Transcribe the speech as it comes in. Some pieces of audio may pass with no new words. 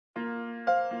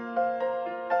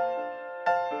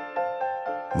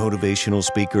Motivational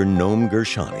speaker Noam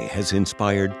Gershony has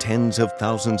inspired tens of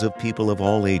thousands of people of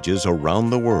all ages around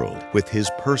the world with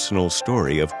his personal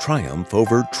story of triumph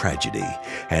over tragedy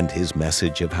and his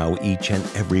message of how each and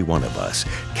every one of us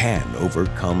can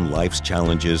overcome life's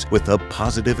challenges with a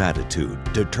positive attitude,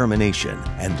 determination,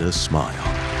 and a smile.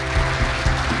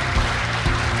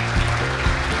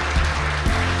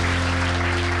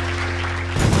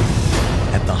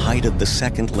 At the height of the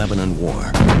Second Lebanon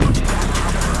War,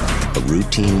 a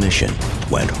routine mission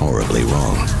went horribly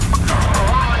wrong.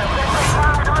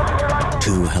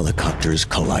 Two helicopters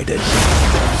collided.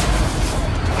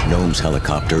 Noam's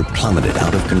helicopter plummeted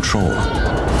out of control.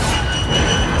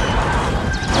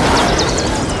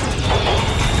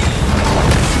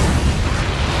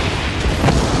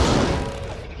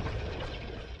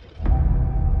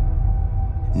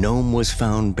 Noam was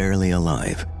found barely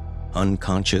alive,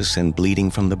 unconscious and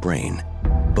bleeding from the brain.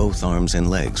 Both arms and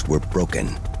legs were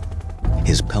broken.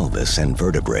 His pelvis and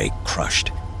vertebrae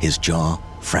crushed, his jaw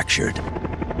fractured.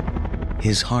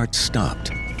 His heart stopped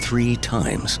 3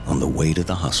 times on the way to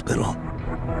the hospital.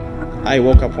 I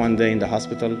woke up one day in the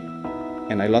hospital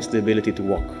and I lost the ability to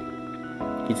walk.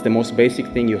 It's the most basic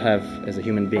thing you have as a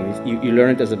human being. You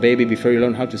learn it as a baby before you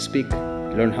learn how to speak,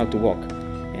 you learn how to walk.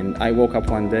 And I woke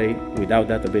up one day without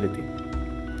that ability.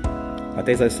 But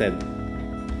as I said,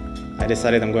 I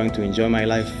decided I'm going to enjoy my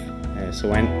life. So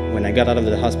when I got out of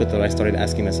the hospital, I started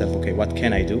asking myself, okay, what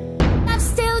can I do? I've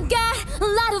still got a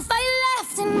lot of fight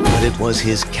left in me. But it was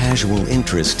his casual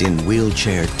interest in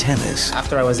wheelchair tennis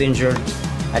After I was injured,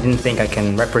 I didn't think I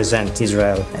can represent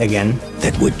Israel again.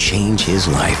 that would change his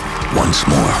life once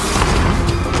more.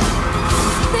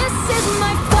 This is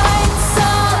my fight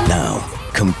song. Now,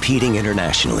 competing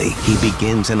internationally, he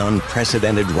begins an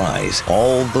unprecedented rise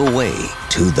all the way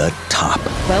to the top.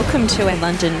 Welcome to our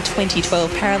London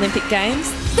 2012 Paralympic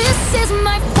Games. This is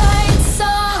my fight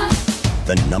song.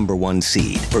 The #1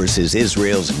 seed versus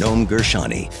Israel's Noam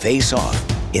Gershony face off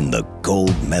in the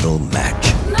gold medal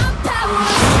match. My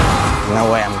power.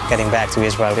 No way I'm getting back to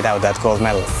Israel without that gold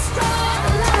medal. A lot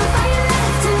of fight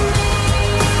left in me.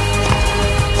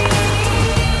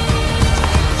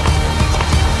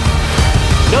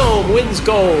 Noam wins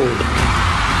gold.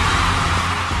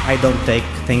 I don't take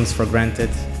things for granted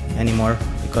anymore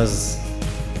because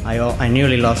I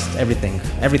nearly lost everything.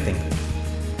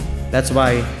 That's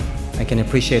why I can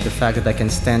appreciate the fact that I can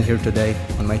stand here today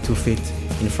on my 2 feet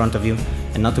in front of you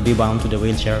and not to be bound to the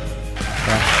wheelchair.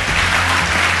 Yeah.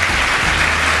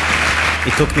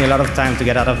 It took me a lot of time to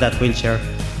get out of that wheelchair,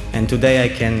 and today I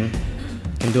can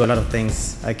do a lot of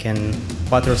things. I can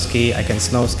water ski, I can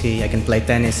snow ski, I can play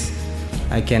tennis,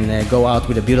 I can go out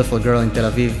with a beautiful girl in Tel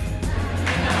Aviv.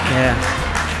 Yeah.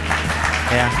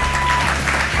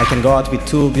 I can go out with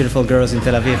 2 beautiful girls in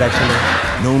Tel Aviv, actually.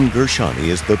 Noam Gershony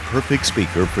is the perfect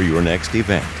speaker for your next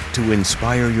event to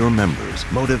inspire your members,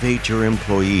 motivate your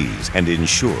employees, and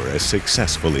ensure a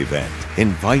successful event.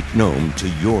 Invite Noam to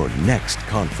your next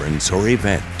conference or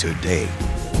event today.